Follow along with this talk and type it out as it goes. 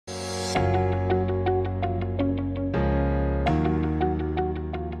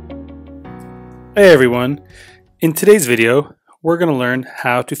Hey everyone, in today's video we're going to learn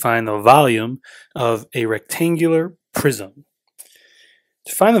how to find the volume of a rectangular prism.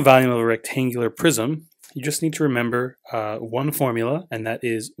 To find the volume of a rectangular prism, you just need to remember one formula, and that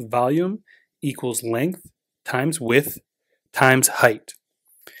is volume equals length times width times height.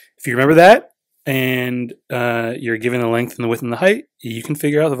 If you remember that and you're given the length and the width and the height, you can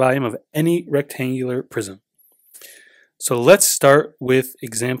figure out the volume of any rectangular prism. So let's start with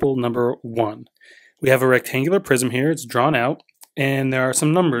example number 1. We have a rectangular prism here, it's drawn out, and there are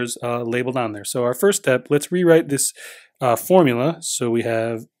some numbers labeled on there. So our first step, let's rewrite this formula. So we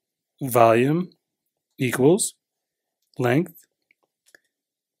have volume equals length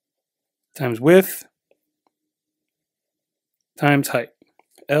times width times height.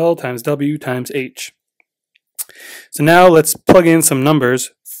 L times W times H. So now let's plug in some numbers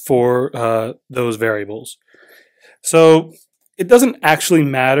for those variables. So it doesn't actually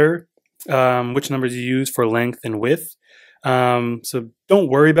matter which numbers you use for length and width. So don't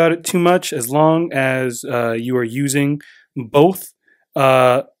worry about it too much as long as you are using both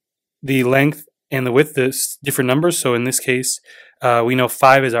the length and the width as different numbers. So in this case, we know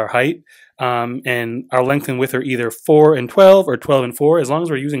 5 is our height, and our length and width are either 4 and 12 or 12 and 4. As long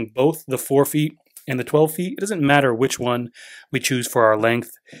as we're using both the 4 feet and the 12 feet, it doesn't matter which one we choose for our length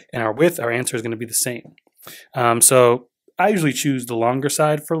and our width, our answer is going to be the same. So I usually choose the longer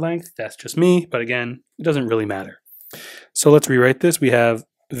side for length. That's just me, but again, it doesn't really matter. So let's rewrite this. We have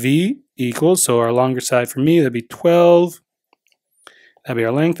V equals, so our longer side for me, that'd be 12. That'd be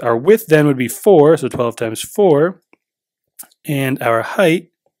our length. Our width then would be 4, so 12 times 4. And our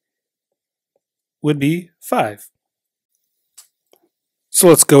height would be 5. So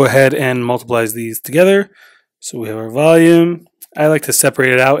let's go ahead and multiply these together. So we have our volume. I like to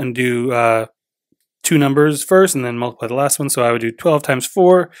separate it out and do two numbers first and then multiply the last one. So I would do 12 times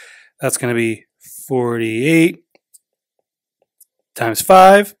 4. That's going to be 48 times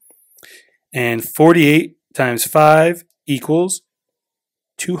 5. And 48 times 5 equals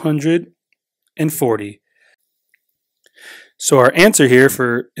 240. So our answer here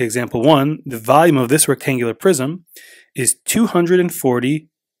for example 1, the volume of this rectangular prism is 240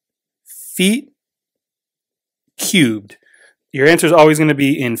 feet cubed. Your answer is always going to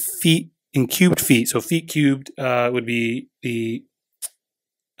be in feet, in cubed feet. So feet cubed would be the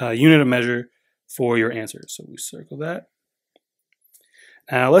unit of measure for your answer. So we circle that.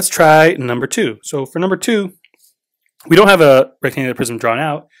 Now let's try number 2. So for number 2, we don't have a rectangular prism drawn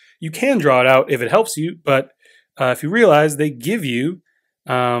out. You can draw it out if it helps you, but if you realize they give you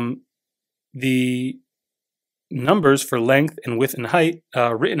the numbers for length and width and height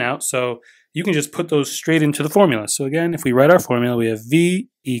written out, so you can just put those straight into the formula. So again, if we write our formula, we have V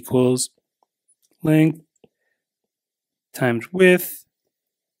equals length times width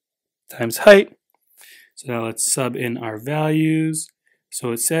times height. So now let's sub in our values.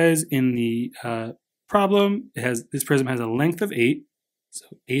 So it says in the problem, this prism has a length of 8, so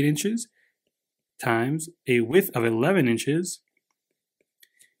 8 inches, times a width of 11 inches,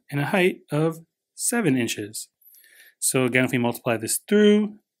 and a height of 7 inches. So again, if we multiply this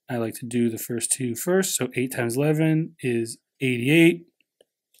through, I like to do the first two first. So 8 times 11 is 88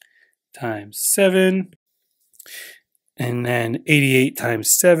 times 7. And then 88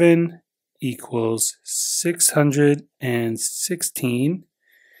 times 7 equals 616.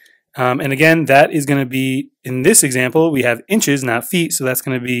 And again, that is going to be, in this example, we have inches, not feet. So that's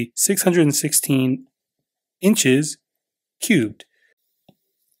going to be 616 inches cubed,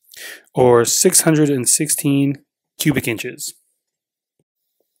 or 616 cubic inches.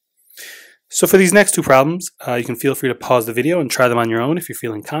 So for these next two problems, you can feel free to pause the video and try them on your own if you're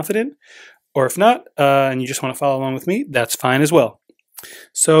feeling confident. Or if not, and you just want to follow along with me, that's fine as well.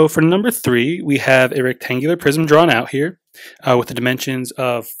 So for number 3, we have a rectangular prism drawn out here with the dimensions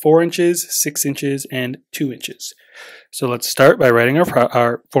of 4 inches, 6 inches, and 2 inches. So let's start by writing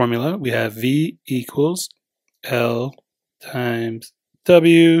our formula. We have V equals L times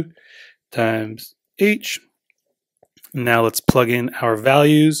W times H. Now let's plug in our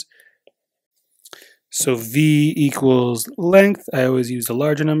values. So V equals length. I always use the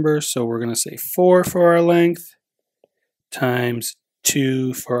larger number, so we're going to say 4 for our length, times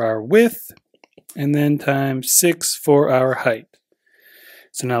 2 for our width, and then times 6 for our height.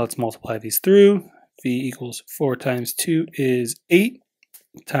 So now let's multiply these through. V equals 4 times 2 is 8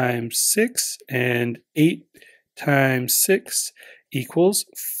 times 6, and 8 times 6 equals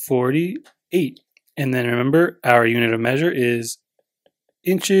 48. And then remember, our unit of measure is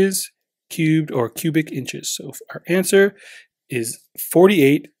inches cubed, or cubic inches. So our answer is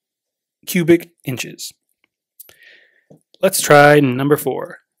 48 cubic inches. Let's try number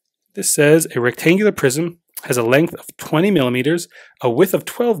 4. This says a rectangular prism has a length of 20 millimeters, a width of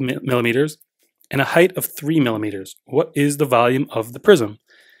 12 millimeters, and a height of 3 millimeters. What is the volume of the prism?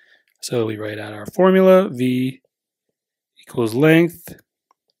 So we write out our formula. V equals length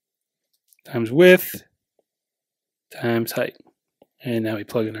times width times height. And now we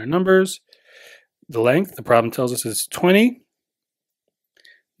plug in our numbers. The length, the problem tells us, is 20.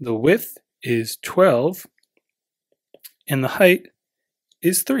 The width is 12. And the height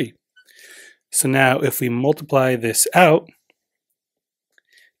is 3. So now if we multiply this out,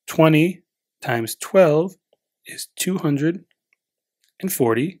 20 times 12 is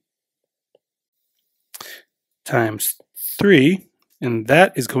 240 times 3, and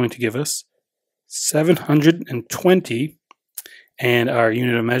that is going to give us 720, and our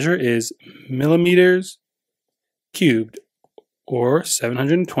unit of measure is millimeters cubed, or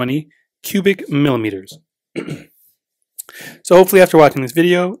 720 cubic millimeters. So hopefully after watching this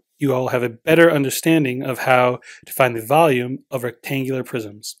video, you all have a better understanding of how to find the volume of rectangular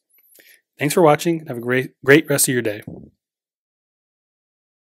prisms. Thanks for watching, and have a great rest of your day.